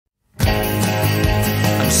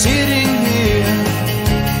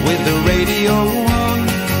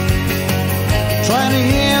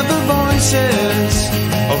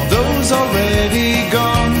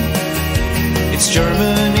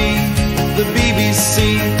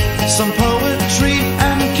see some poetry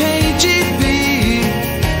and KGB.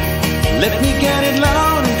 Let me get it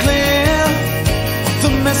loud and clear,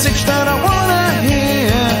 the message that I wanna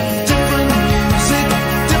hear. Different music,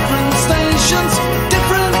 different stations,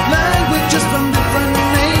 different languages from different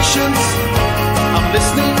nations. I'm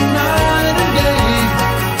listening night and day,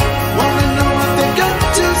 wanna know what they got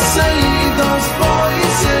to say, those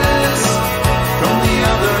voices from the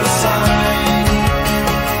other side.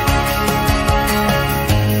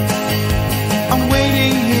 I'm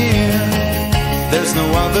waiting here, there's no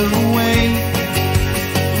other way.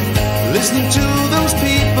 Listening to those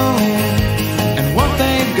people and what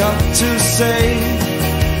they've got to say.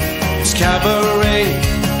 It's Cabaret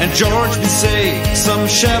and George Bizet, some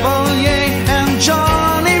Chevalier and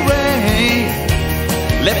Johnnie.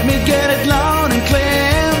 Let me get it loud